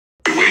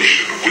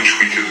simulation which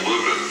we can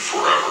live in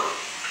forever.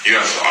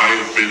 Yes, I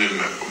have been in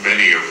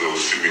many of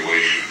those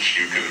simulations.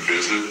 You can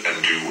visit and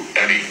do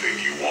anything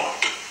you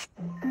want.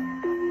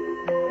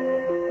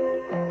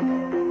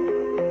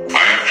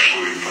 I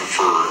actually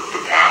prefer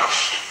the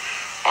past.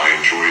 I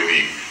enjoy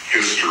the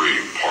history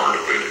part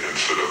of it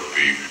instead of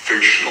the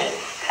fictional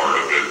part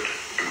of it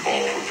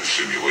involved with the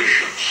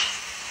simulations.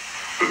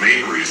 The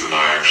main reason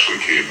I actually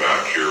came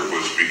back here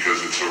was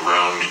because it's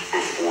around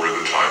before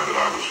the time that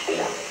I was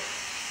born.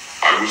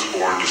 I was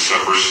born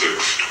December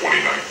 6,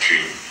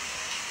 2019.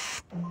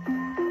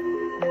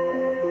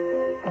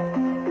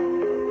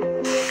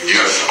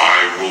 Yes,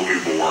 I will be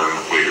born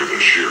later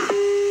this year.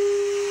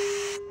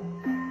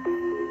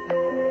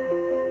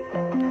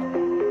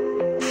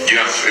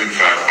 Yes, in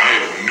fact, I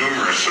have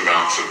numerous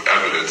amounts of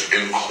evidence,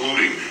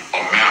 including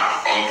a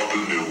map of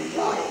the new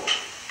world.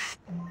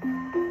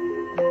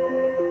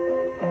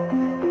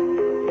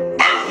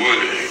 I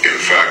would, in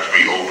fact,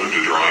 be open to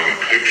drawing a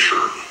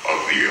picture of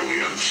the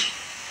aliens.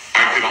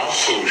 I can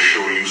also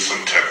show you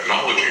some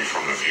technology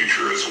from the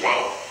future as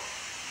well.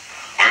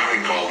 I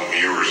think all the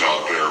viewers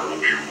out there will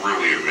be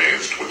really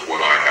amazed with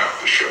what I have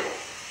to show.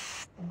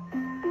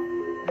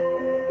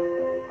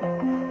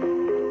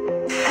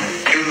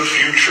 In the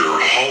future,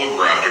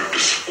 holographic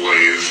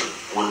displays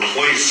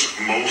replace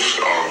most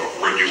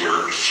of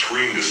regular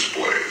screen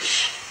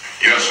displays.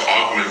 Yes,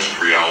 augmented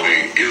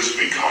reality is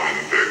becoming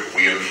big.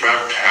 We in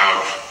fact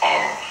have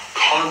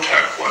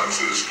contact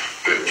lenses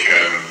that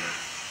can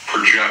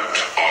project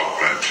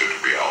augmented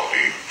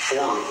reality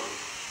for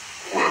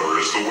whoever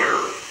is the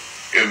wearer.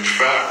 In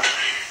fact,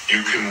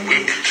 you can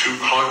link two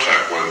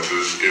contact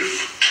lenses.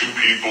 If two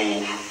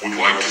people would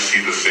like to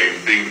see the same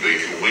thing, they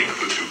can link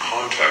the two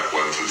contact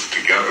lenses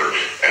together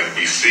and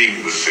be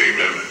seeing the same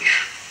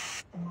image.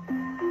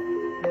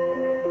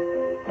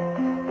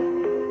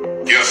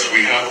 Yes,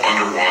 we have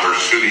underwater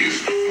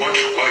cities, much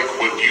like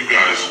what you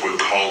guys would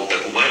call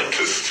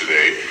Atlantis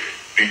today,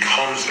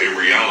 becomes a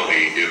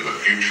reality in the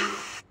future.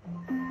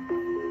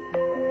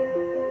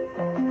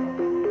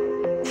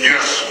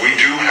 Yes, we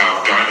do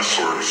have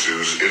dinosaur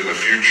zoos in the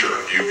future.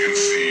 You can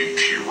see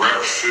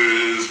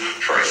T-Rexes,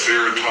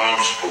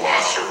 Triceratops,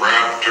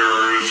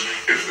 Velociraptors.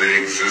 If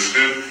they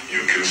existed,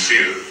 you can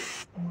see it.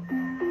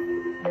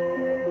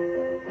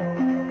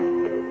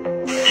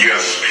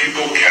 Yes,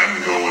 people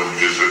can go and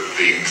visit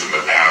things in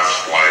the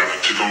past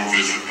life, to go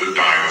visit the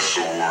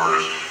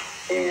dinosaurs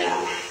or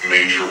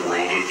major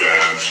world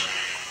events.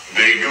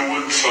 They go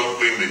in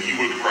something that you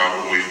would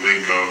probably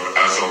think of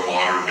as a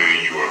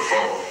modern-day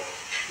UFO.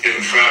 In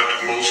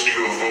fact, most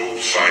UFO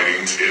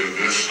sightings in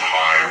this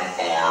time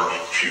are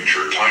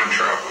future time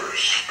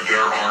travelers.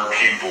 There are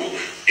people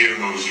in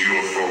those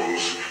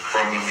UFOs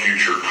from the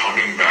future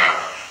coming back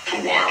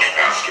to watch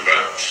past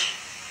events.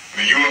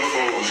 The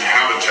UFOs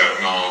have a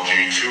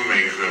technology to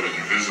make them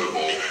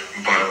invisible,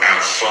 but at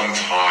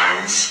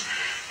sometimes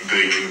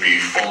they can be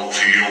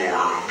faulty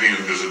or the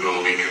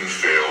invisibility can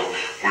fail,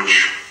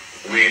 which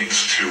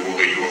leads to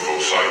a UFO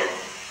sighting.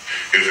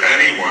 If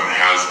anyone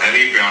has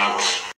any doubts